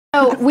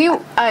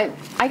So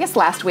I guess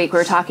last week we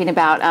were talking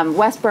about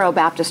Westboro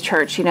Baptist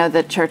Church. You know,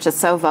 the church is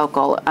so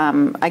vocal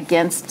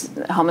against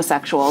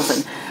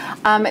homosexuals.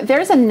 And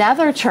there's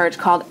another church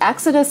called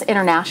Exodus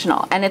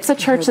International, and it's a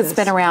church that's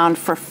been around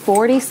for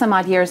 40 some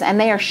odd years, and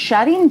they are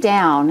shutting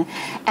down,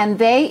 and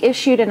they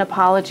issued an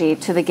apology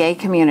to the gay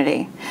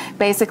community,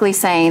 basically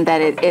saying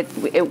that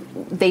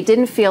they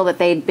didn't feel that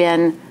they'd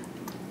been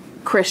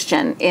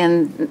Christian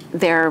in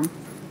their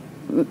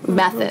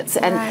methods.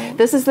 And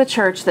this is the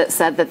church that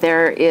said that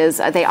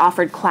they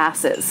offered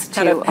classes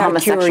to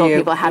homosexual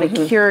people, how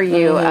to cure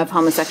you of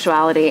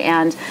homosexuality.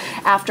 And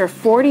after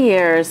 40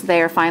 years,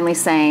 they are finally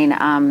saying,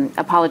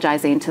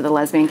 apologizing to the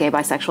lesbian, gay,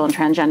 bisexual, and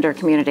transgender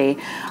community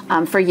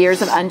for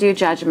years of undue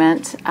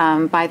judgment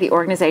by the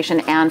organization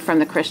and from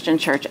the Christian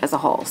church as a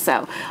whole.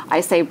 So I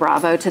say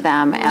bravo to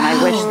them, and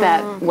I wish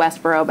that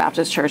Westboro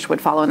Baptist Church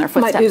would follow in their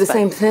footsteps. Might do the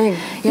same thing.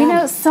 You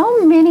know,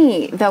 so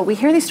many, though, we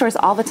hear these stories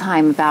all the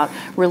time about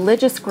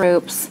religious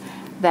groups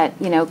that,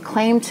 you know,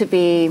 claim to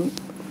be,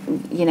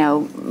 you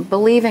know,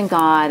 believe in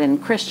God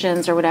and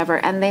Christians or whatever,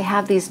 and they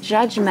have these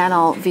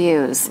judgmental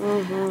views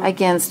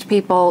against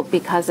people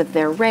because of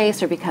their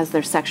race or because of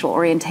their sexual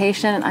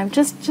orientation. And I'm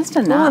just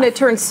enough. Well, and it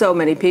turns so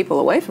many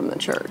people away from the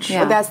church.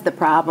 Yeah. Well, that's the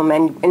problem.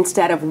 And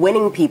instead of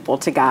winning people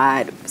to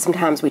God,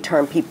 sometimes we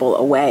turn people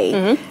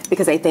away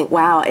because they think,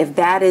 wow, if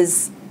that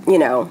is, you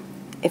know,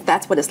 if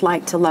that's what it's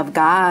like to love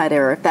God,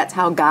 or if that's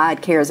how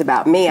God cares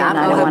about me, I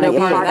don't want to be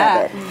part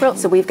of it.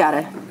 So we've got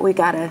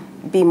to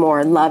be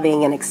more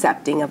loving and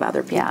accepting of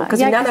other people, because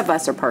none of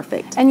us are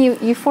perfect. And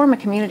you form a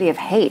community of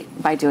hate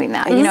by doing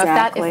that. You know,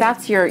 if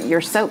that's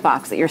your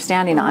soapbox that you're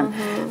standing on,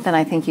 then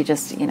I think you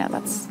just, you know,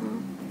 that's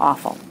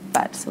awful.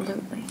 But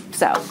absolutely.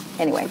 So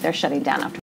anyway, they're shutting down after.